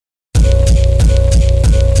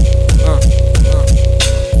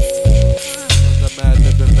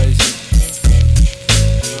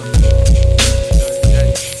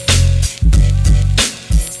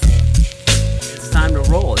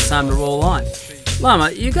on.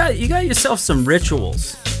 Llama, you got yourself some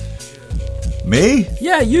rituals. Me?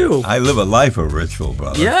 Yeah, you. I live a life of ritual,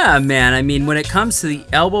 brother. Yeah, man. I mean, when it comes to the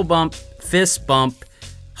elbow bump, fist bump,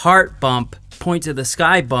 heart bump, point to the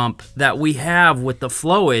sky bump that we have with the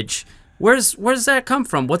flowage, where's that come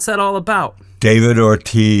from? What's that all about? David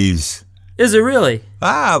Ortiz. Is it really?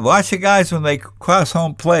 Watch the guys when they cross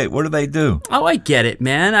home plate. What do? Oh, I get it,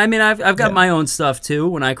 man. I mean, I've got my own stuff too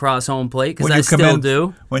when I cross home plate because I still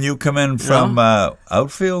do. When you come in from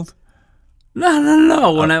outfield?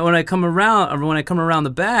 No. When I come around the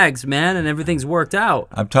bags, man, and everything's worked out.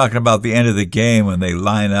 I'm talking about the end of the game when they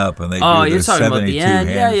line up and they do the 72 you're talking about the end?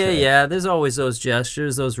 handshake. Yeah. There's always those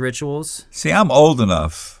gestures, those rituals. See, I'm old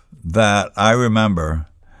enough that I remember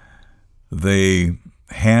the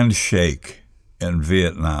handshake in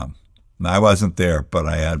Vietnam. Now, I wasn't there, but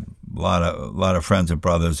I had a lot of friends and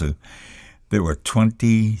brothers. There were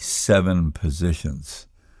 27 positions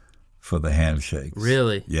for the handshakes.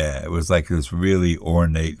 Really? Yeah, it was like this really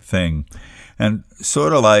ornate thing. And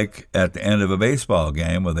sort of like at the end of a baseball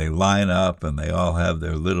game where they line up and they all have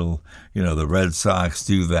their little, the Red Sox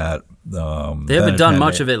do that. They haven't done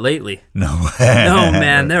much of it lately. No. No,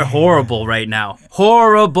 man, they're horrible right now.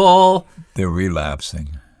 Horrible. They're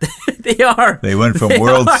relapsing. They are. They went from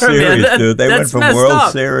World Series, dude. They went from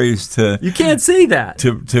World Series to. You can't say that.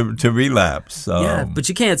 To relapse. Yeah, but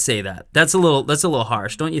you can't say that. That's a little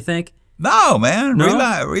harsh, don't you think? No, man.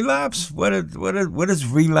 No? Relapse. What does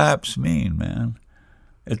relapse mean, man?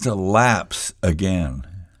 It's a lapse again.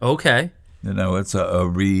 Okay. It's a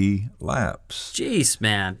relapse. Jeez,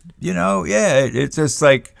 man. It's just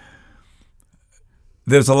like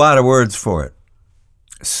there's a lot of words for it.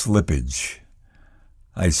 Slippage.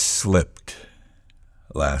 I slipped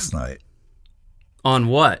last night. On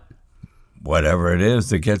what? Whatever it is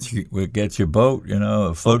that gets your boat,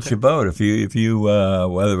 floats your boat. If you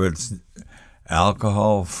whether it's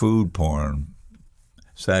alcohol, food, porn,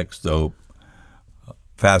 sex, dope,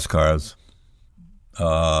 fast cars,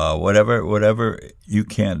 whatever you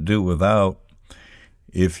can't do without.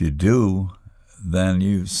 If you do, then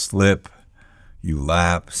you slip, you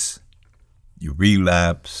lapse, you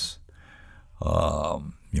relapse.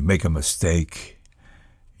 You make a mistake,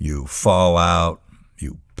 you fall out,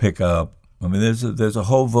 you pick up. I mean, there's a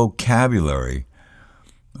whole vocabulary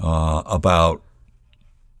about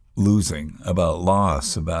losing, about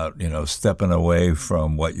loss, about stepping away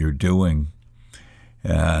from what you're doing.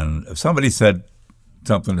 And somebody said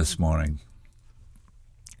something this morning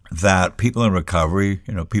that people in recovery,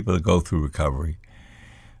 people that go through recovery,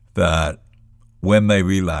 that when they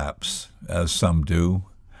relapse, as some do,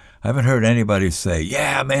 I haven't heard anybody say,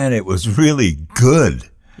 yeah, man, it was really good.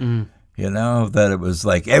 That it was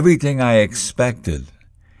like everything I expected.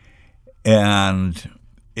 And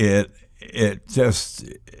it's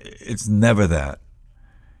never that.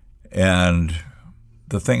 And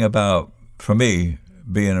the thing about, for me,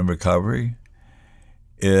 being in recovery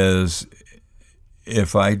is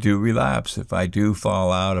if I do relapse, if I do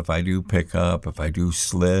fall out, if I do pick up, if I do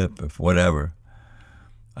slip, if whatever,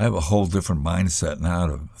 I have a whole different mindset now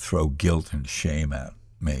to throw guilt and shame at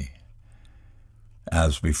me.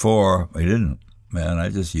 As before, I didn't. Man, I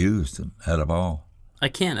just used and had a ball. I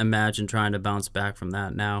can't imagine trying to bounce back from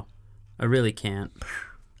that now. I really can't.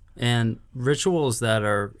 And rituals that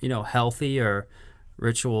are, healthy or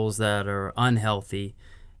rituals that are unhealthy,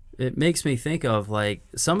 it makes me think of like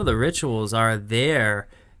some of the rituals are there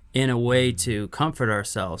in a way to comfort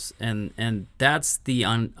ourselves. And that's the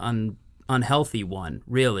unhealthy one,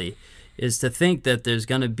 really, is to think that there's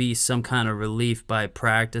going to be some kind of relief by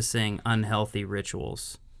practicing unhealthy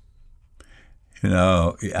rituals.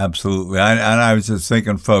 Absolutely. And I was just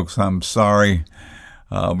thinking, folks, I'm sorry.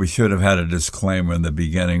 We should have had a disclaimer in the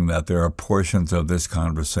beginning that there are portions of this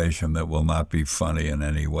conversation that will not be funny in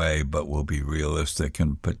any way, but will be realistic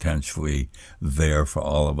and potentially there for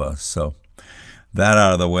all of us. So that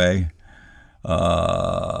out of the way.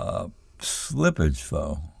 Slippage,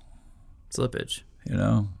 though. Slippage.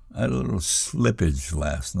 I had a little slippage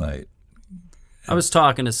last night. I was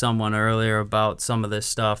talking to someone earlier about some of this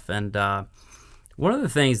stuff, and one of the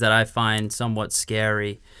things that I find somewhat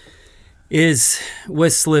scary is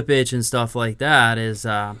with slippage and stuff like that is,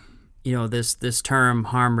 this term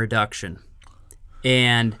harm reduction.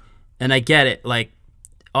 And I get it. Like,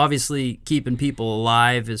 obviously, keeping people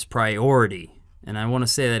alive is priority. And I want to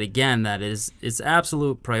say that again, it's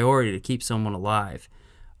absolute priority to keep someone alive.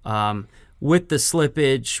 With the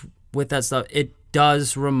slippage, with that stuff, it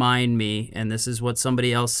does remind me, and this is what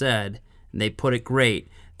somebody else said, and they put it great,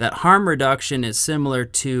 that harm reduction is similar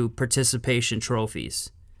to participation trophies.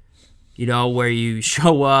 where you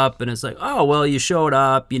show up and it's like, oh, well, you showed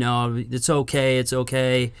up, it's okay, it's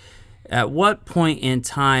okay. At what point in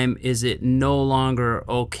time is it no longer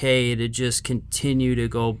okay to just continue to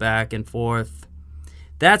go back and forth?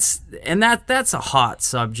 That's a hot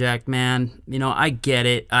subject, man. I get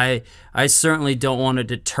it. I certainly don't want to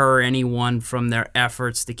deter anyone from their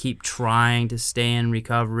efforts to keep trying to stay in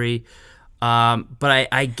recovery. But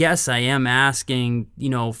I guess I am asking,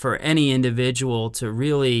 for any individual to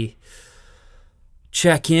really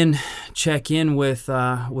check in with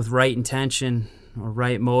right intention or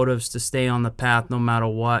right motives to stay on the path no matter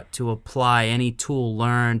what, to apply any tool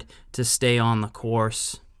learned to stay on the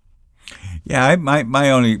course. Yeah, my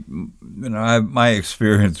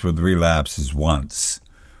experience with relapse is once,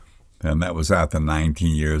 and that was after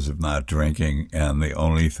 19 years of not drinking, and the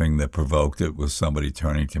only thing that provoked it was somebody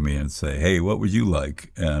turning to me and say, "Hey, what would you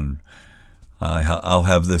like?" And I'll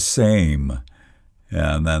have the same,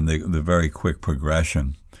 and then the very quick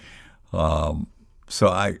progression. So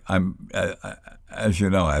I'm as you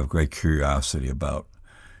know, I have great curiosity about,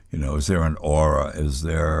 is there an aura? Is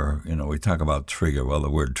there, we talk about trigger. Well, the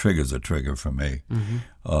word trigger is a trigger for me.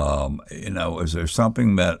 Mm-hmm. Is there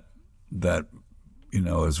something that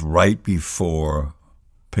is right before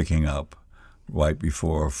picking up, right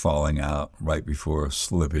before falling out, right before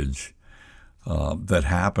slippage, that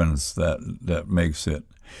happens that makes it.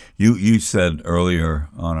 You said earlier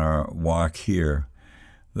on our walk here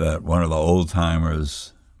that one of the old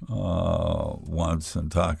timers once, in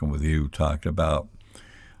talking with you, talked about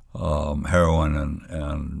heroin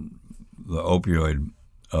and the opioid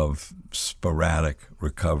of sporadic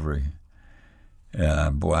recovery.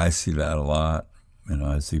 And boy, I see that a lot.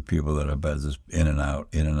 I see people that have been just in and out,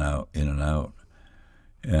 in and out, in and out.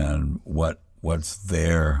 And what's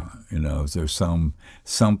there? Is there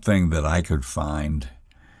something that I could find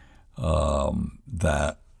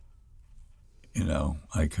that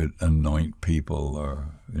I could anoint people, or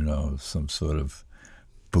some sort of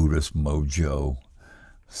Buddhist mojo,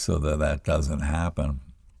 so that doesn't happen.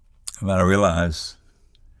 And then I realize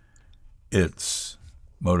it's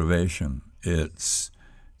motivation. It's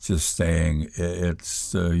just staying.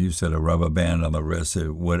 It's you said a rubber band on the wrist.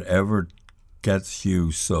 Whatever gets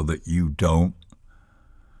you so that you don't,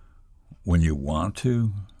 when you want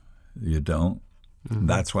to, you don't. Mm-hmm.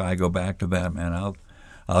 That's why I go back to that, man.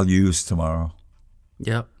 I'll use tomorrow.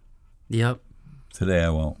 Yep. Today I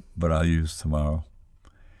won't, but I'll use tomorrow.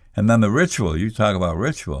 And then the ritual, you talk about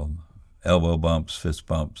ritual, elbow bumps, fist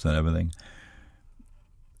bumps, and everything.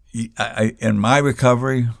 In my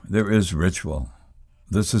recovery, there is ritual.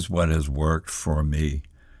 This is what has worked for me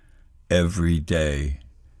every day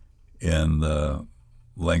in the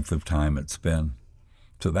length of time it's been.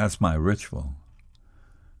 So that's my ritual.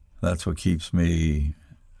 That's what keeps me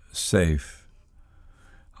safe.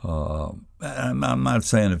 I'm not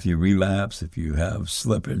saying if you relapse, if you have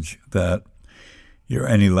slippage, that you're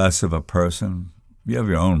any less of a person. You have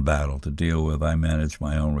your own battle to deal with. I manage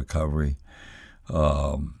my own recovery.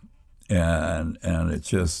 And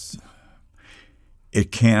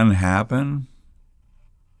it can happen,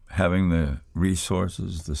 having the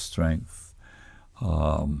resources, the strength,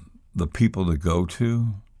 the people to go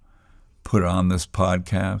to, put on this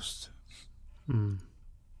podcast,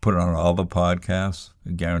 put on all the podcasts.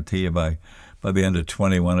 I guarantee you by the end of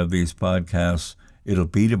 21 of these podcasts, it'll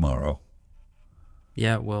be tomorrow.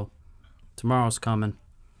 Yeah, well, tomorrow's coming.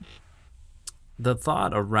 The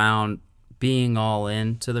thought around being all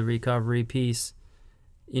in to the recovery piece,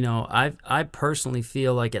 I personally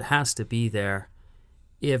feel like it has to be there.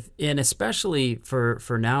 And especially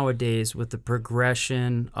for nowadays with the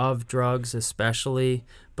progression of drugs especially,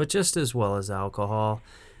 but just as well as alcohol,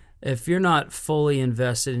 if you're not fully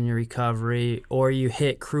invested in your recovery, or you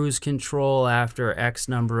hit cruise control after X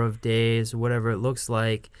number of days, whatever it looks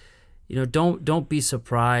like, don't be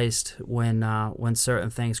surprised when certain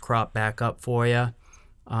things crop back up for you.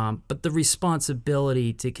 But the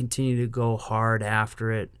responsibility to continue to go hard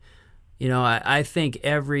after it, I think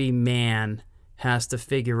every man has to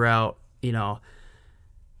figure out,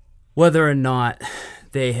 whether or not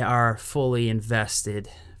they are fully invested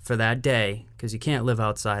for that day, because you can't live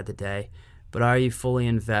outside the day, but are you fully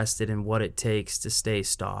invested in what it takes to stay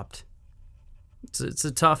stopped? It's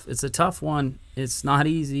a tough one. It's not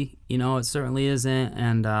easy, it certainly isn't.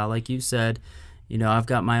 And like you said, I've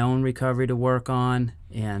got my own recovery to work on,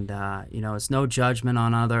 and it's no judgment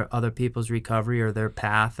on other people's recovery or their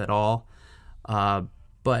path at all.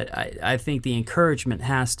 But I think the encouragement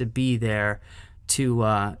has to be there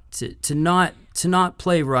to not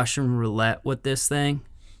play Russian roulette with this thing.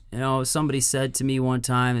 Somebody said to me one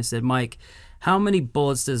time, they said, "Mike, how many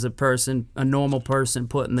bullets does a normal person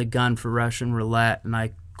put in the gun for Russian roulette? And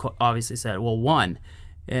I obviously said, well, 1.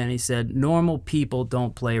 And he said, normal people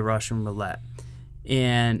don't play Russian roulette.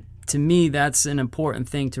 And to me, that's an important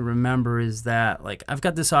thing to remember, is that, like, I've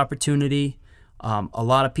got this opportunity. A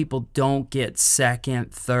lot of people don't get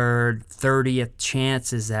second, third, 30th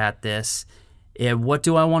chances at this. And what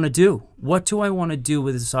do I want to do? What do I want to do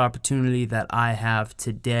with this opportunity that I have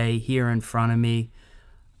today here in front of me?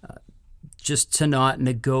 Just to not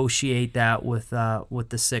negotiate that with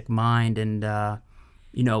the sick mind, and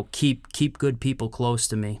keep good people close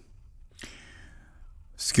to me.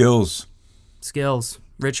 Skills,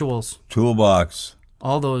 rituals, toolbox,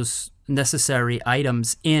 all those necessary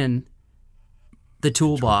items in the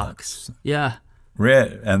toolbox. Yeah.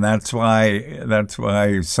 And that's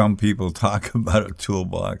why some people talk about a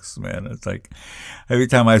toolbox, man. It's like every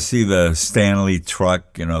time I see the Stanley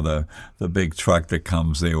truck, the big truck that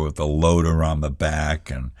comes there with the loader on the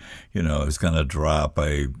back, and is going to drop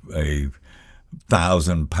a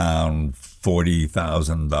 1,000-pound,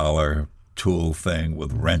 $40,000 tool thing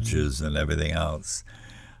with wrenches and everything else.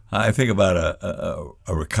 I think about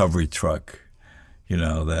a recovery truck,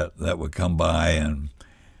 that would come by and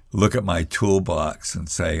look at my toolbox and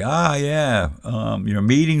say, your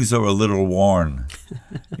meetings are a little worn,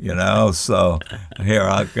 so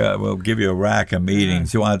here, we'll give you a rack of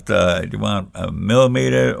meetings. Do you want a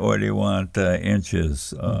millimeter, or do you want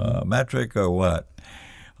inches, metric, or what?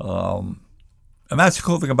 And that's the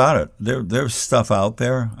cool thing about it. There's stuff out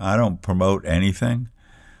there. I don't promote anything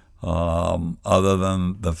other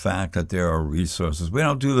than the fact that there are resources. We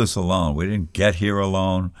don't do this alone. We didn't get here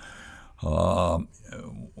alone.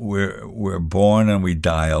 We're born and we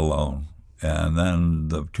die alone, and then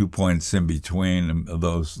the 2 points in between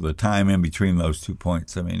the time in between those 2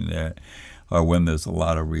 points, there are when there's a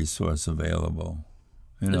lot of resource available.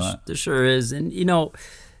 There sure is. And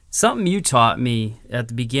something you taught me at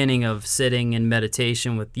the beginning of sitting in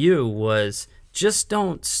meditation with you was just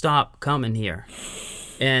don't stop coming here.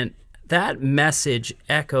 And that message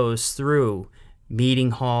echoes through meeting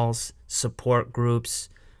halls, support groups,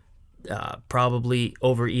 probably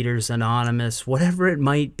Overeaters Anonymous, whatever it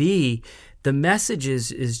might be. The message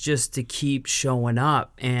is just to keep showing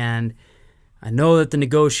up. And I know that the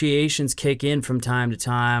negotiations kick in from time to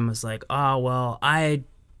time. It's like, I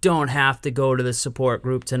don't have to go to the support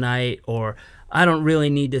group tonight, or I don't really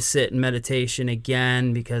need to sit in meditation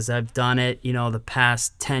again because I've done it, the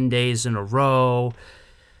past 10 days in a row.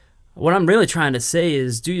 What I'm really trying to say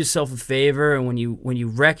is do yourself a favor, and when you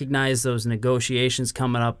recognize those negotiations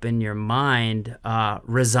coming up in your mind,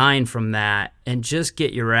 resign from that and just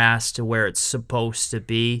get your ass to where it's supposed to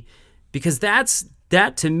be, because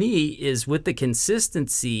that to me is, with the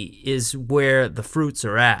consistency, is where the fruits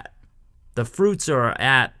are at. The fruits are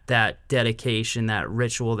at that dedication, that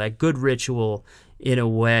ritual, that good ritual in a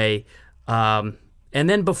way. And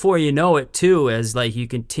then before you know it too, as like you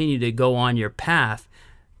continue to go on your path,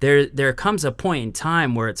 there comes a point in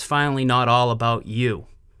time where it's finally not all about you,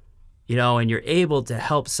 and you're able to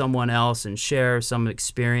help someone else and share some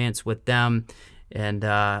experience with them, and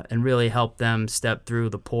really help them step through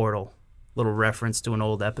the portal. Little reference to an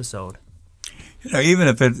old episode. Even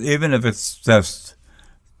if it's just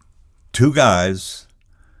 2 guys,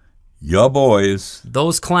 your boys,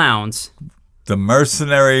 those clowns, the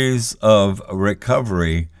mercenaries of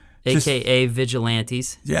recovery, AKA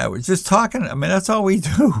vigilantes. Yeah, we're just talking. That's all we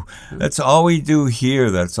do. That's all we do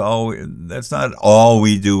here. That's not all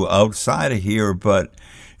we do outside of here, but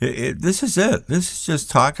this is it. This is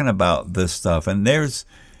just talking about this stuff. And there's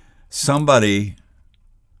there's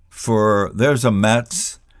a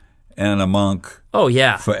Metz and a Monk. Oh,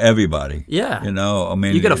 yeah. For everybody. Yeah.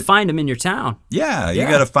 You got to find them in your town. Yeah, you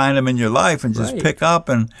got to find them in your life and just Right. pick up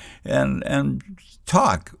and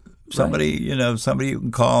talk. Somebody, Right. Somebody you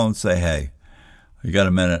can call and say, hey, you got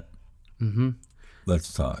a minute? Mm-hmm.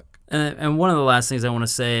 Let's talk. And one of the last things I want to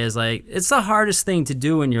say is, like, it's the hardest thing to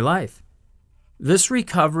do in your life. This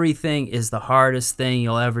recovery thing is the hardest thing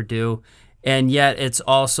you'll ever do, and yet it's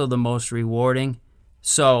also the most rewarding.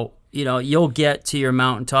 So, you'll get to your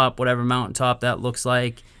mountaintop, whatever mountaintop that looks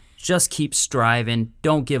like. Just keep striving.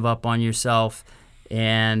 Don't give up on yourself.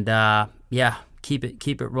 And, keep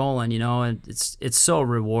it rolling, and it's so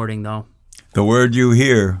rewarding, though. The word you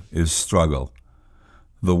hear is struggle.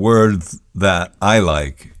 The word that I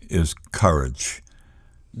like is courage.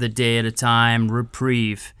 The day at a time,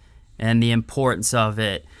 reprieve, and the importance of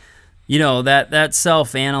it. That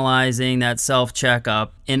self-analyzing, that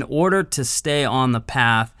self-checkup. In order to stay on the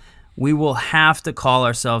path, we will have to call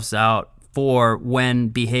ourselves out for when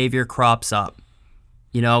behavior crops up.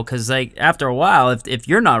 You know, because like after a while, if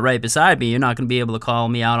you're not right beside me, you're not going to be able to call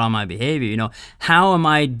me out on my behavior. You know, how am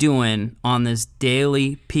I doing on this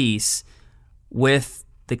daily piece with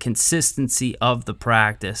the consistency of the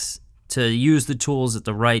practice to use the tools at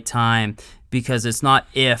the right time? Because it's not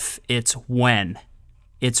if, it's when.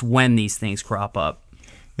 It's when these things crop up.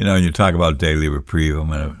 You know, you talk about daily reprieve. I'm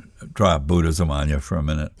going to drop Buddhism on you for a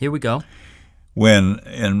minute. Here we go. When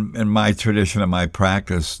in my tradition and my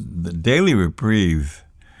practice, the daily reprieve,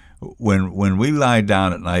 when we lie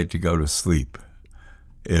down at night to go to sleep,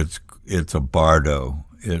 it's a bardo.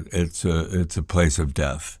 It's a place of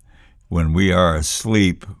death. When we are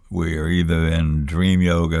asleep, we are either in dream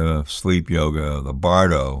yoga, sleep yoga, the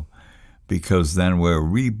bardo, because then we're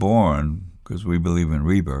reborn, because we believe in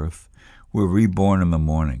rebirth. We're reborn in the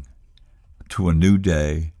morning to a new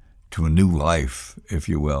day, to a new life, if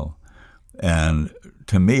you will. And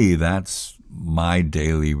to me, that's my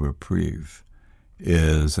daily reprieve,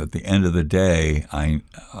 is at the end of the day, I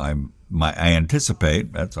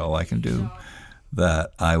anticipate, that's all I can do,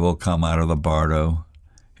 that I will come out of the bardo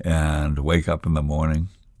and wake up in the morning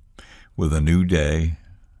with a new day,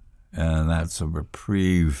 and that's a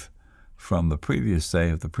reprieve from the previous day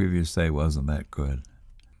if the previous day wasn't that good.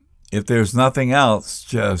 If there's nothing else,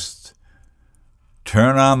 just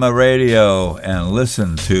turn on the radio and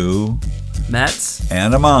listen to Metz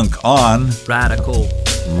and a Monk on Radical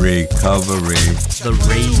Recovery. The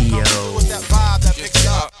radio.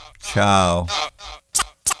 Ciao.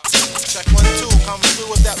 Check 1, 2, coming through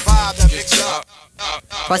with that vibe that picks you up.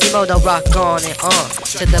 Quasimodo rock on and on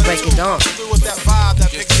till the break of dawn. Through with that vibe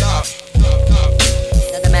that picks you up.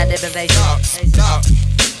 Another mad invasion.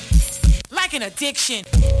 Like an addiction.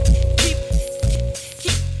 Keep